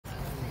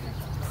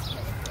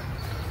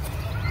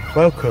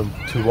Welcome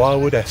to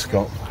Wildwood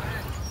Escot.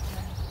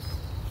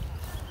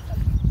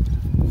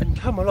 And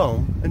come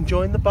along and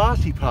join the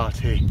Bartie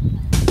party.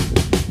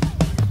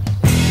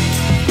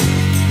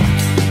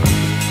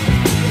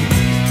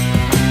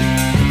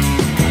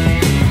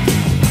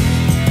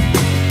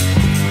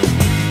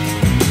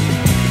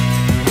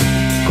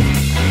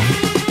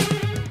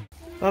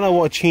 Hello,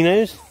 what are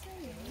chinos?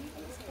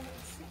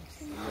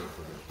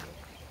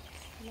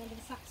 Remember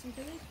the Saxon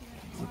village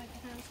outside the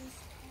houses?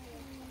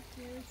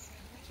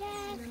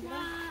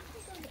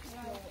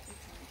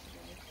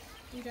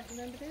 You don't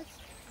remember this?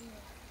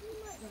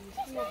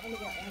 You might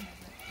remember this.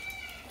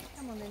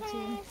 Come on then,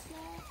 team.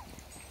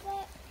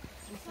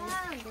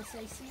 We'll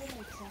say see you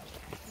later.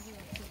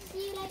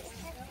 See you later.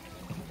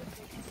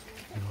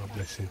 Oh,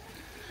 bless him.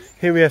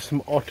 Here we have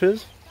some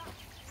otters.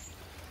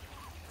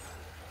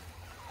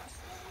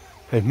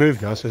 They've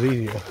moved now, so it's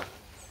easier.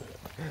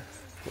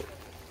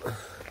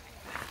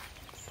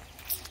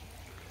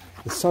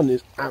 The sun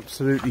is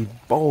absolutely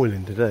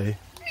boiling today.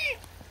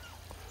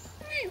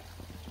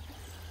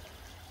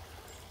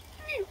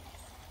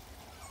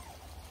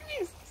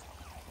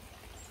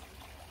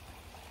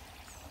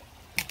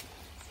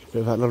 Bit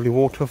of that lovely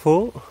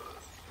waterfall.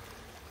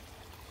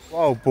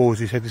 Wild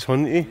balls, you said this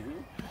one, didn't you?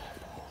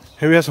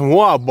 Here we have some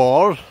wild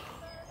balls.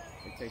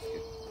 They taste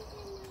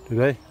good. Do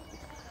they?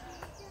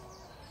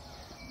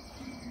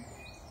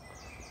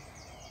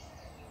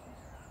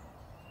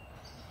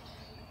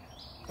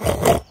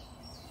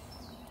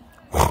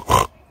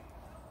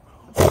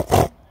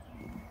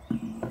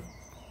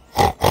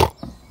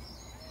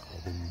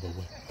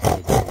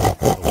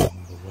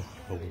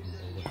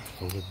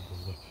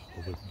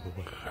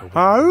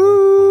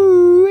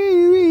 Oh,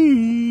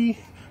 wee.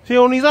 Is he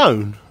on his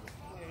own?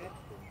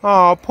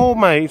 Oh, poor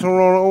mate, he's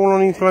all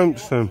on his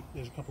lonesome.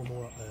 There's a couple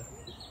more up there.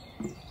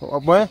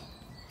 Up where? Up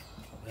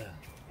there.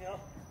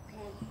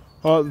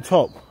 Oh, at the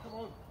top.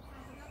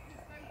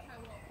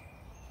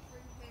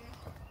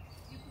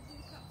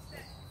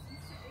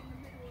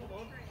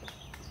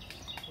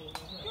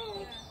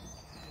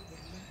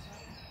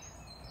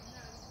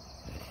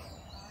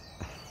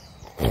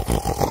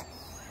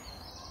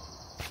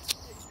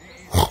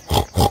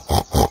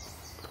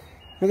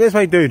 Look at this,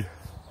 mate, dude.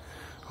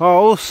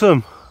 Oh,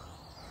 awesome.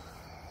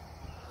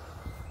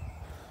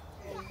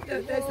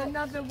 Look, there's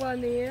another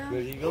one here. Where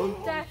are you going?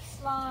 Death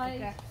slide.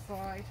 Death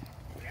slide.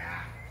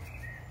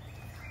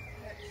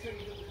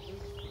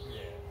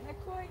 They're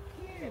quite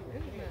cute,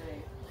 aren't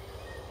they?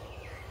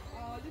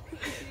 Oh, look at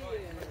the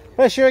deer.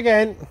 Bless you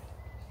again.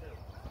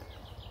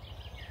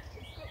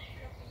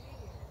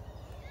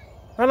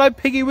 Hello,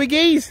 Piggy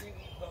Wiggies.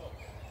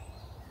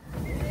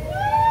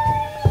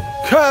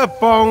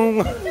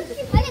 Kerbong.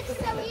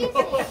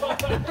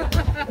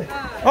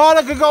 Oh,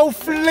 look, I've got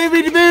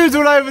flippy boos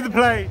all over the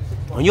place.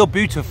 Oh, you're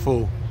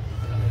beautiful.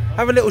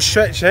 Have a little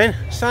stretch then.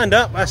 Stand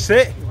up, that's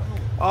it.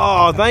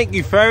 Oh, thank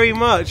you very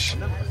much.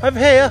 Over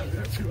here.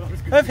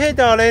 Over here,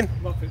 darling.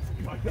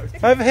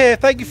 Over here.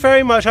 Thank you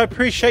very much. I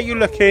appreciate you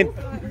looking.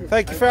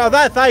 Thank you for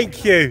that.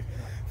 Thank you.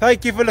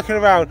 Thank you for looking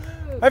around.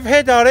 Over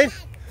here, darling.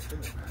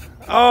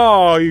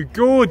 Oh, you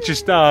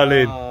gorgeous,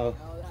 darling.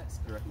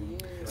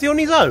 Is he on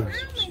his own?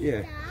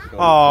 Yeah.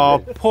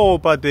 Oh, poor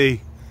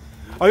buddy.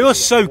 Oh, you're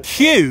so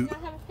cute.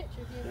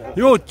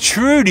 You're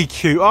truly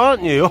cute,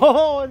 aren't you?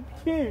 Oh,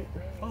 cute.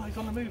 Oh, he's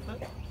on the move,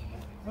 look.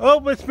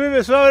 Oh, let's move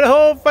it slowly.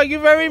 Oh, thank you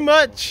very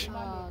much.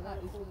 Oh, that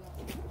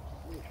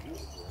is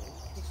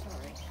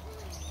sorry.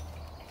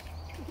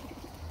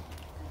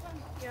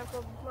 Yeah, I've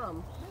got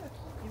mum.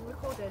 You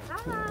recorded.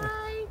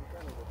 Hi!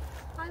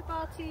 Hi,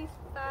 Bartie's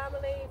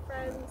family,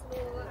 friends,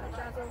 and all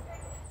that jazz.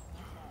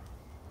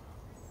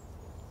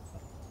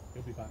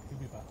 He'll be back, he'll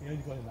be back. He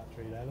only got in that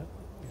tree there, look.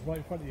 He's right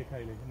in front of you,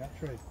 Kaylee, in that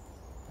tree.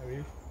 There he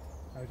is.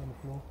 Now he's on the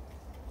floor.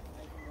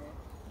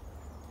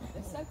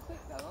 They're so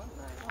quick though, aren't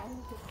they? I'm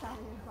just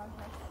standing in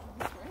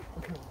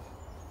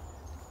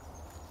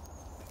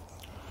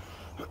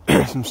front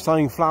of Some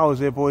stunning flowers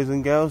here, boys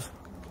and girls.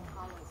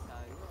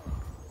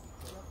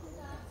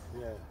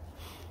 Yeah.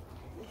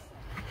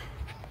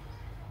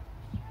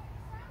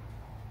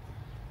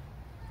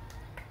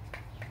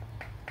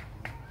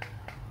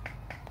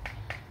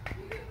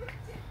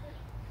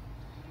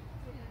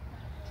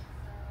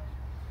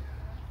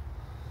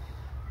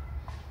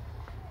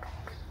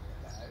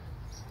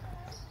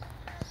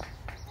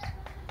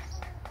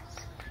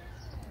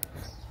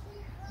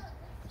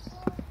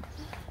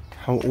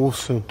 How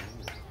awesome.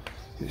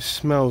 It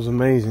smells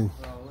amazing.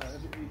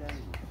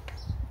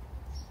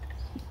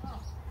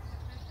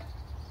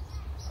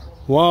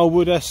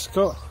 Wildwood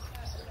Escot.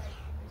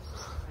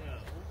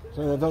 I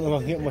don't know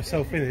if I can get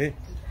myself in here.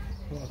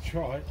 But I'll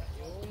try.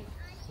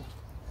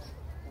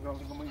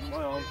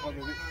 My arm can't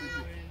be a bit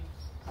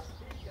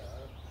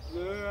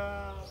too.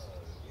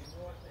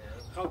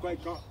 Can't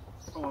quite got.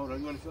 Oh, hold on,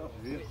 you want to sit up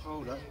with you?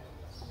 Hold up.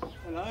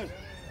 Hello.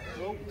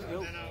 Oh, no.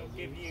 And I'll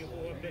give you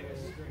all a bit of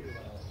string.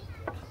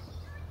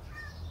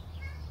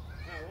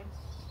 That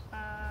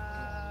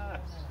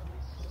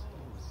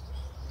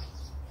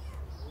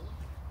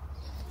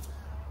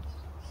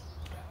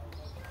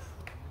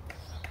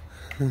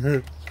one.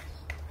 So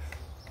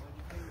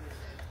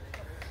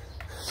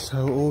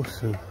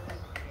awesome.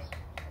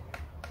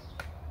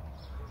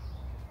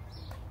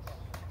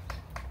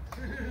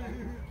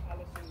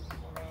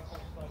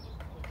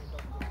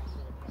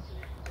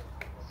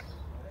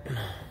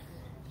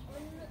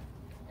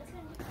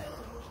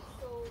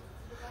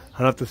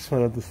 I love the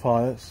smell of the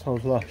fire, it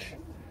smells lush.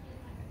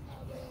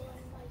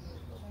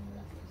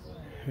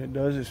 It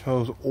does, it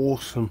smells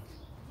awesome.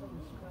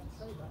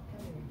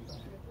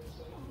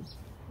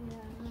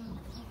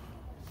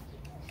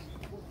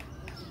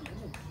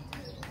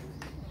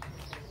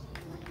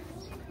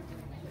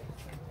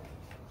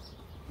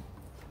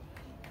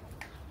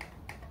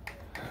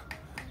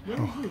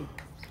 Oh.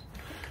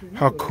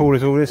 How cool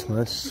is all this, man?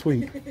 It's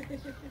sweet.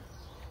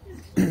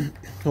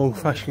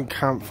 Old-fashioned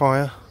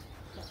campfire.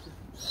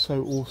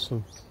 So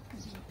awesome.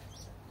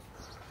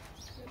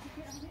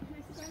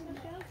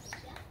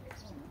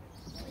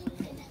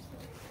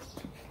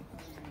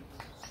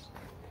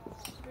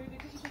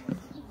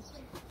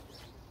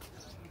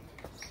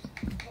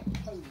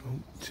 Oh,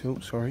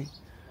 tilt, sorry.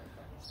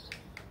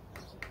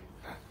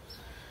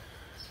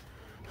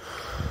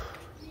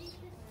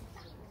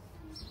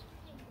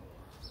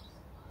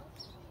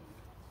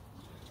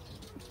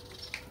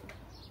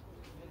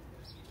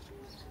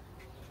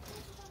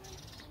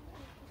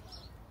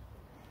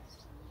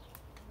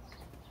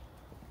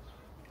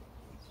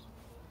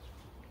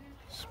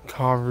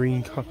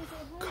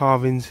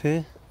 Carvings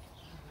here.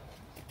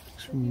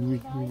 It's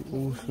really, really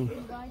awesome.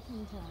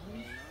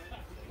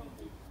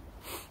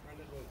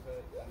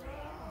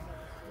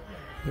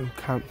 Little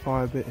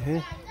campfire bit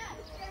here.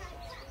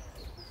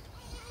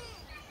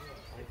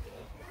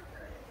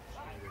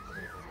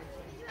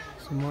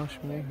 Some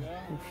marshmallow,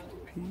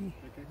 50p.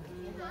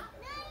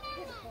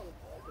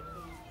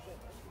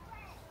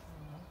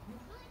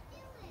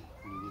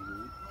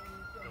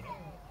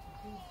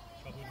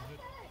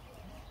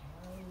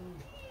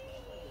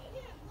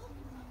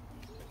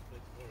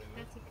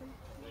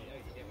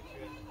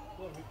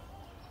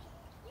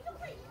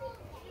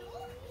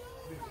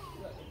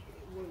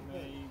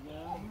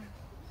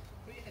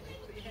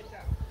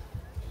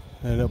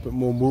 A little bit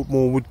more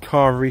wood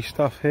carvery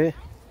stuff here.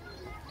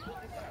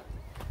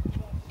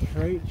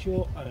 Create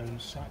your own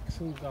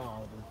Saxon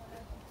garden,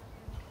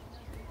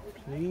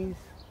 please.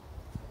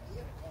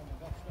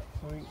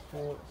 Something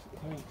for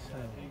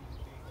sale.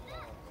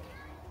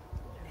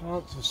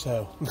 Plants for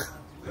sale.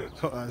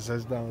 That's what that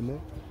says down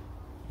there.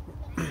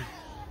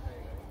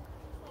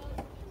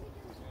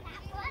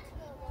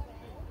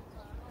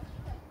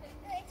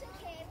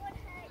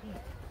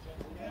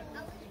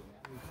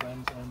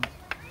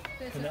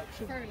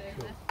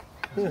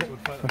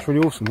 That's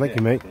really awesome, thank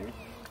you, mate. And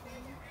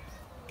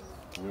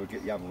we'll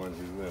get the other ones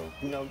as well.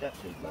 No, that's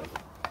it, mate.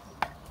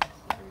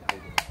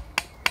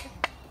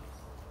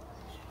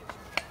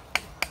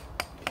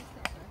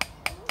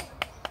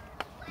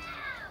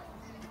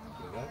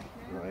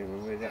 Right,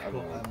 where's that other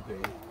one?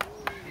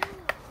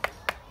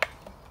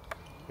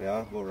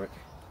 Yeah, Warwick.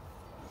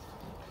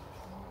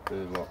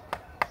 There's what?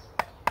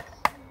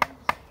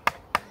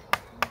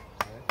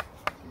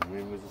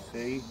 Where was the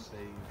C?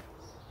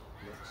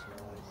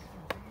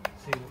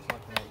 C looks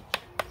like an H.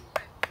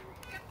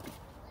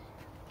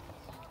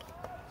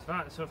 So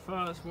that's the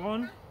first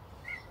one.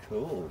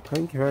 Cool.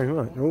 Thank you very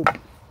much. Oh.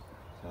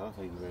 Oh,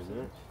 thank you very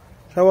much.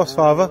 Show us,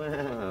 Father.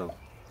 Wow.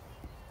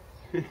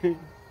 Is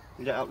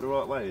that up the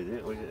right way, is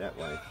it? Or is it that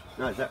way?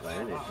 No, it's that way,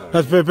 isn't it? Sorry.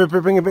 Let's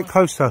bring it a bit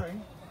closer.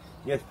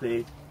 Yes,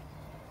 please.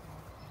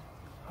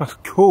 That's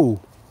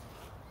cool.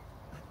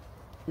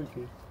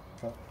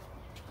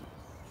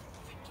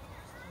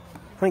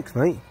 Thanks,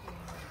 mate.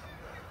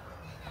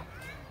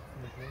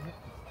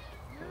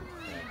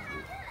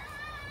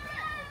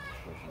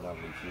 That's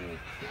lovely too.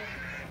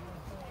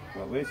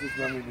 Right, where's this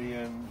one with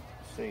the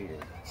C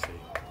then? C.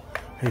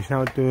 He's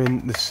now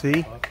doing the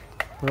C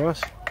for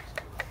us.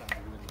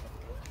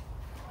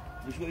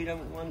 You sure you don't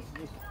want the ones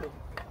to just put...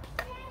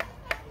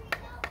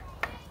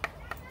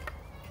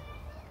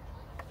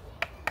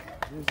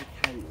 Where's the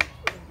K?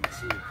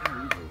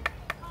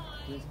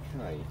 Where's the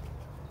K?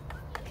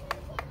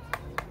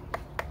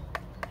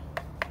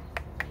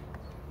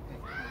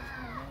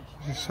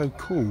 This is so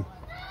cool.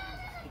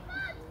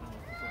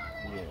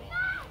 Yeah.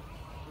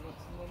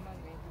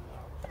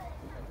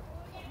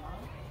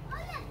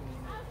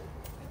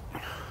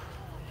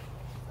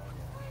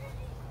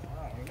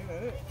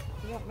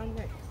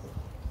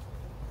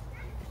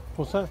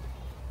 What's that?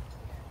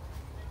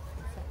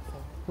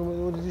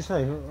 What did you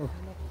say?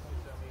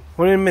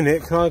 Well, in a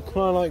minute, can I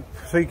like,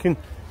 so you can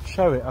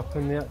show it up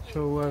in the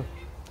actual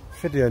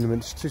video in a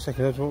minute? Just 2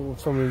 seconds, I just want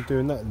someone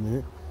doing that in a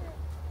minute.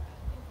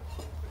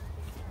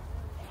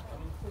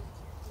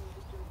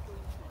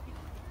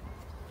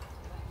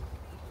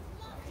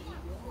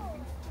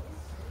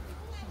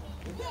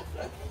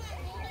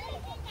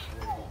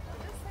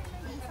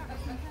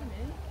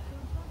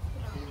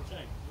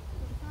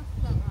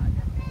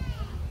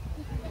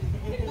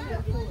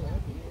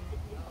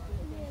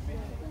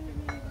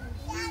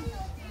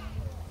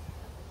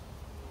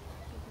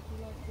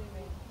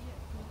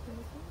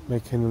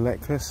 Making a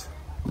necklace.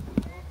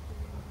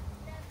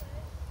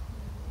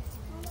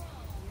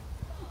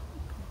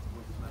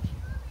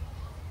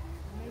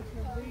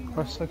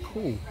 That's so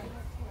cool. There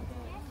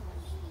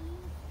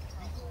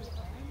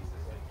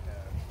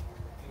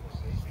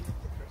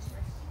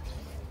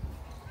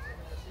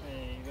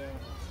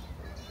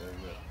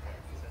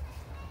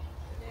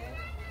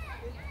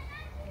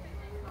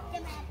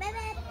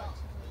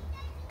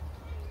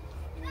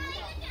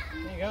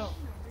you go.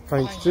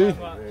 Thanks, Stu.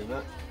 Very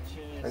much.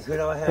 And could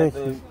I have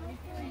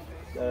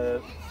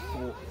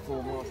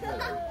four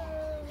marshmallows?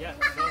 Yeah.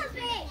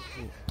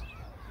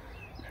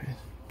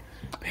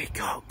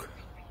 Peacock.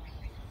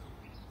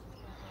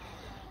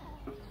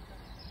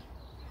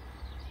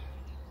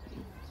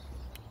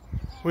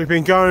 We've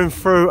been going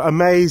through a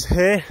maze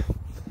here,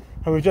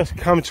 and we've just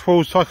come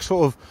towards like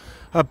sort of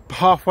a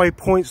halfway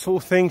point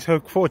sort of thing. So I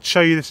thought I'd show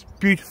you this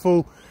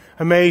beautiful,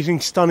 amazing,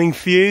 stunning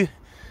view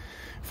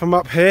from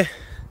up here.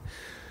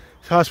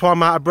 So that's why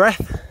I'm out of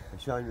breath.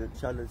 Show the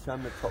top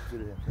of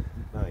the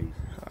maze.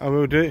 I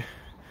will do.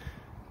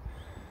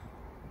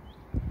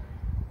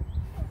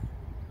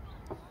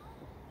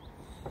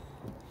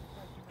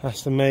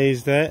 That's the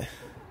maze there.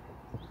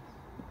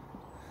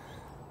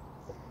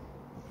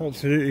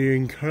 Absolutely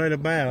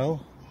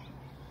incredible.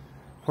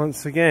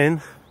 Once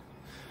again.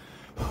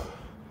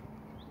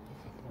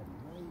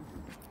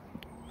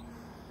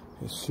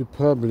 It's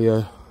superbly.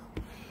 Got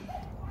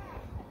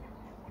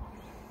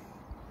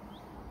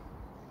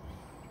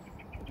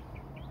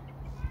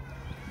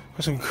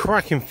some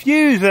cracking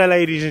views there,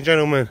 ladies and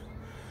gentlemen.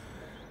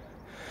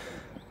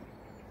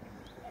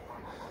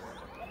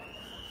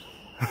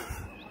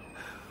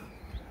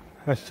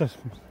 That's just.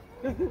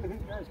 That's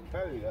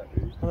carry that,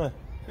 dude. Huh.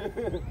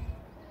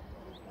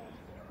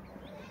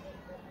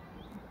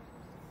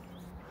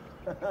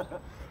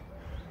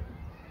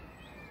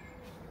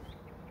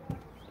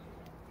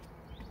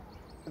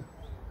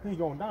 You're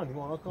going down, you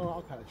want?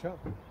 I'll catch up.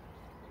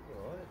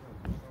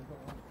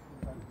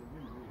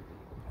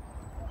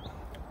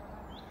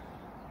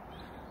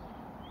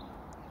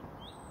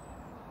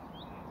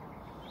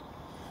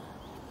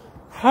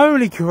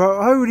 Holy,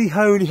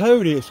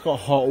 it's got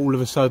hot all of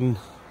a sudden.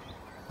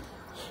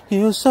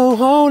 You're so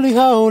holy,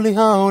 holy,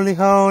 holy,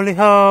 holy,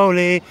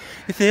 holy.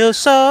 You feel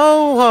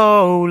so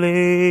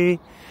holy.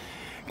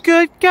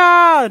 Good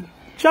God!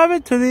 Jump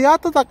into the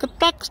other like a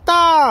duck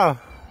star.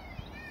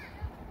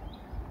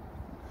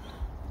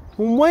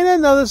 Wait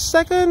another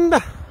second.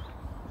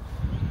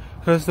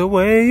 Cause the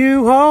way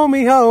you hold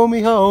me, hold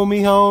me, hold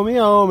me, hold me,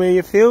 hold me,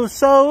 you feel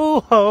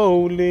so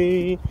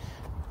holy.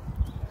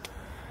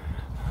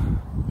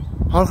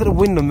 Oh, look at the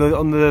wind on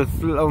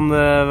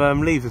the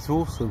leaves. It's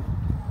awesome.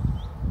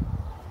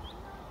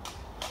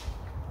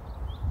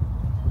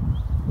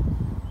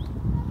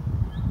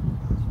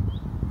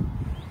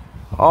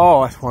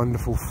 Oh, that's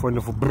wonderful,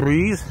 wonderful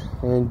breeze.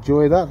 I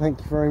enjoy that. Thank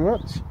you very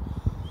much.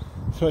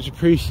 So much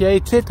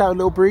appreciated. That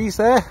little breeze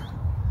there.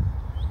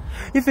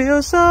 You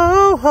feel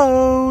so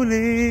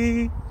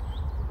holy.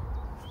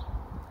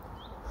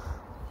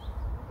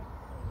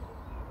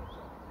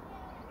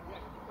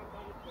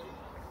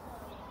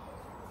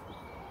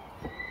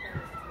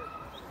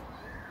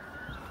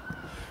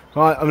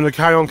 Right, I'm going to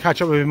carry on,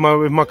 catch up with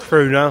my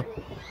crew now.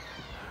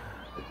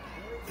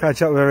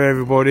 Catch up with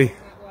everybody.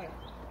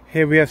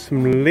 Here we have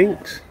some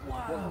links.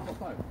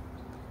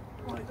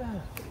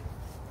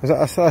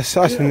 That's in the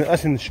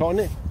shot, isn't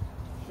it?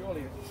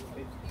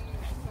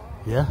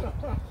 Yeah.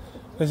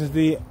 This is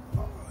the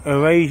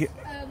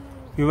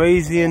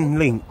Eurasian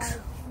lynx.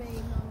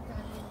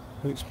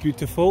 Looks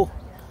beautiful.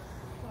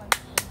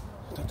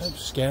 Don't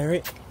scare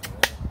it.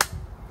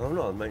 I'm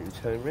not making it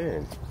turn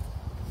round.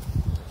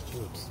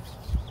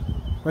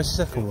 Where's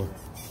the second one?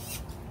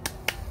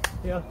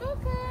 Yeah.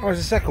 Where's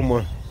the second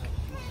one?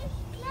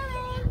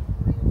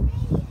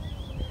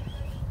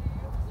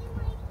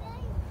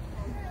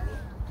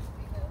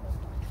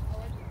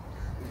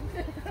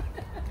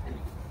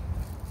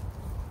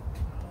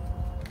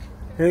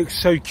 He looks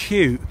so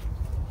cute,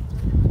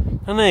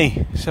 doesn't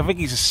he? So I think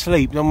he's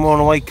asleep. I'm going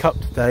to wake up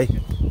today.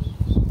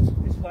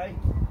 This way.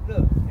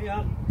 Look,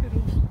 here.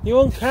 You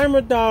on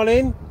camera,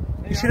 darling?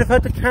 You should have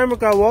had the camera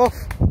go off.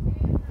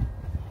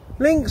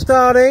 Lynx,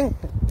 darling.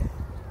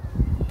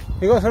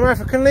 You got some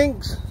African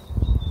lynx?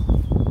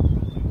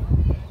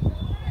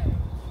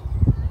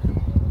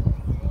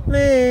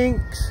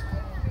 Lynx.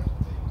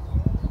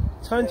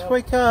 Time to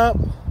wake up.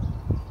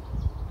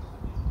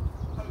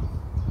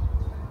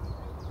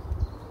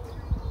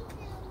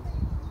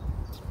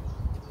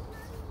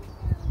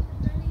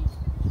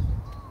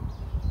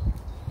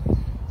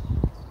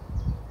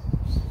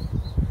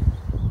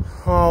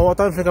 Oh, I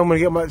don't think I'm going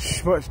to get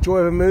much joy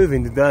of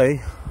moving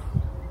today.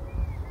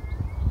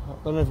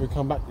 I don't know if we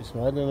come back this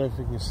way. I don't know if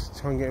we can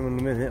try and get him in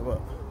a minute,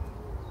 but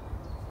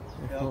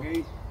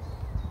Doggy.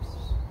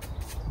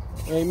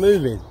 he ain't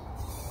moving.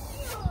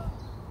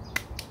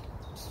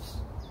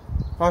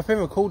 I've been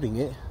recording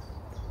it.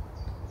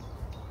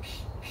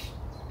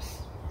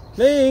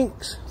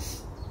 Lynx!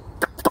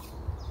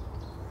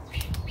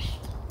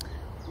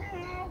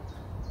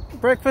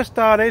 Breakfast,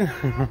 darling.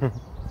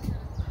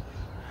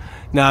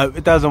 No,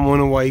 it doesn't want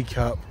to wake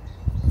up.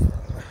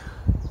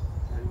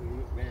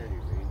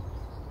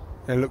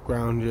 They look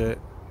round yet.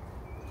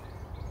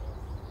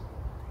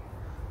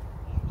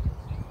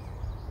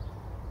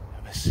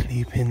 A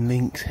sleeping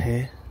lynx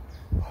here.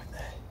 Right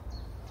there.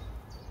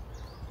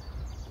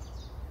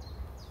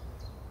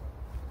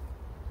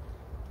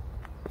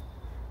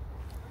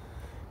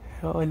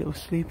 Oh, a little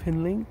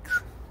sleeping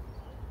lynx.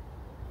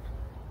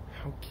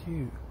 How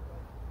cute.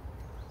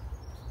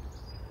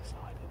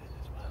 Side of it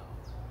as well.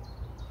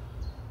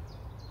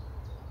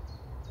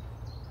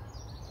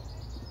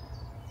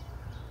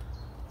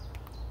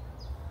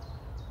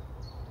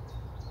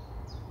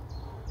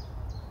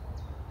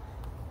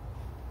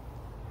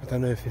 I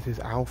don't know if this is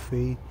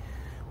Alfie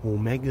or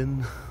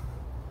Megan.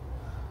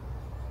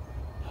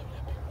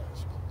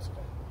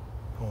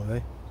 Oh, are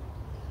they?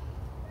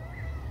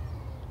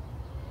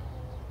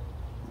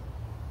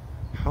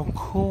 How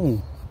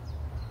cool!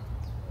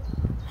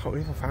 I can't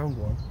believe I found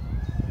one.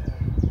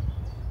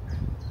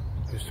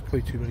 It was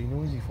probably too bloody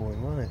noisy for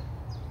him, wasn't it?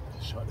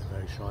 They're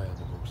very shy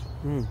animals.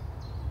 Hmm.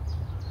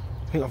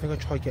 I think I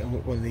tried getting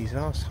one of these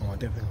last time. I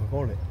don't think I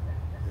got it.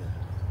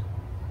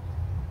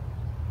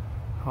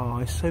 Oh,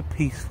 it's so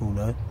peaceful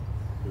though.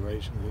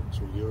 Eurasian lynx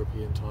or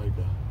European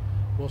tiger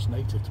was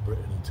native to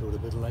Britain until the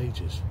Middle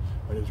Ages,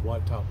 when it was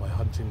wiped out by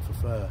hunting for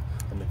fur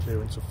and the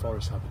clearance of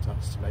forest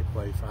habitats to make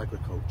way for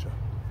agriculture.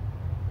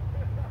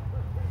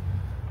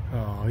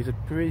 Oh, he's a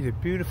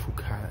beautiful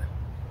cat.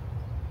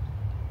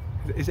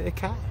 Is it a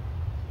cat?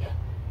 Yeah.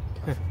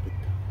 Yeah. Big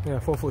cat. Yeah, I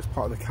thought it was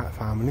part of the cat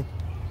family.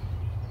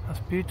 That's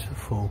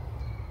beautiful.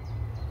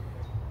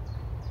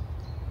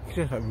 You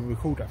could just like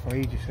record that for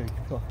ages so you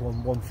can put up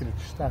one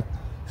village stat.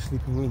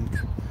 Sleeping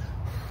lynx.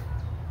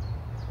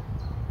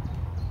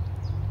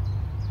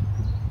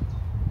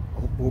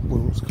 Oh,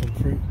 wheels come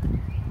through.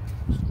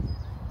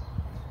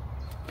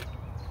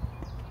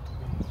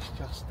 It's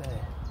just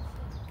there.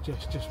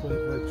 Just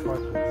where the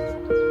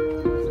tripod is.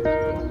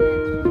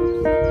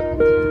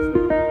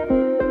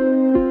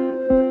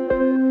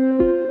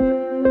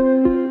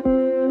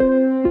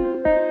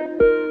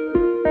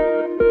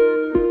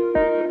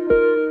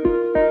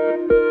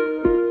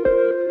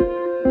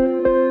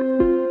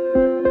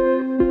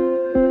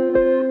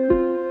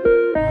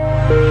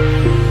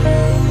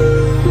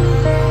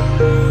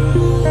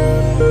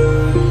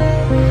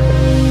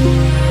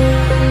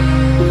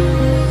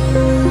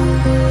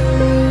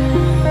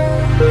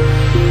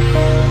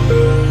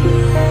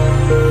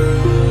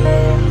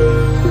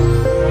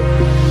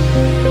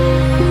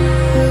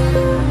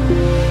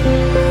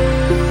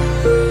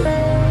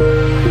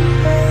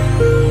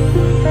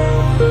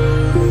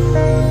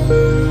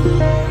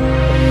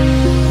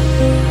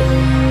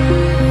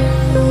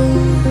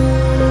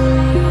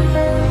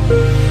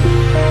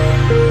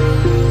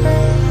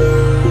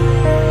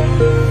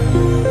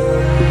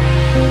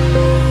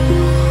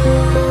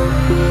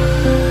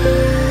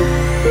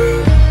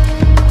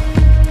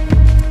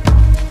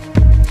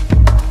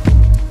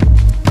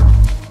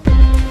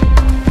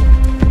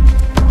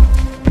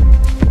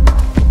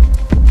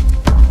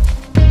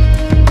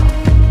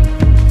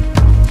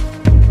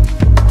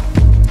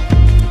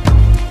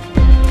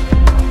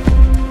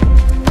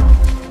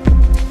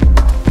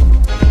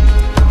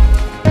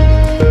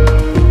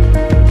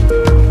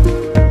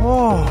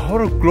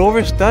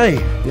 Glorious day,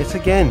 yet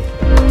again.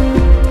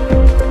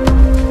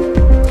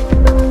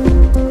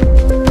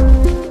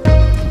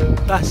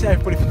 That's it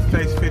everybody for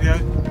today's video.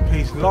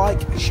 Please like,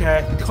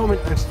 share,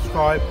 comment and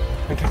subscribe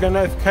and click the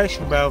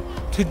notification bell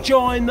to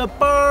join the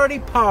Bartie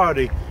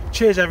party.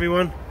 Cheers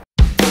everyone.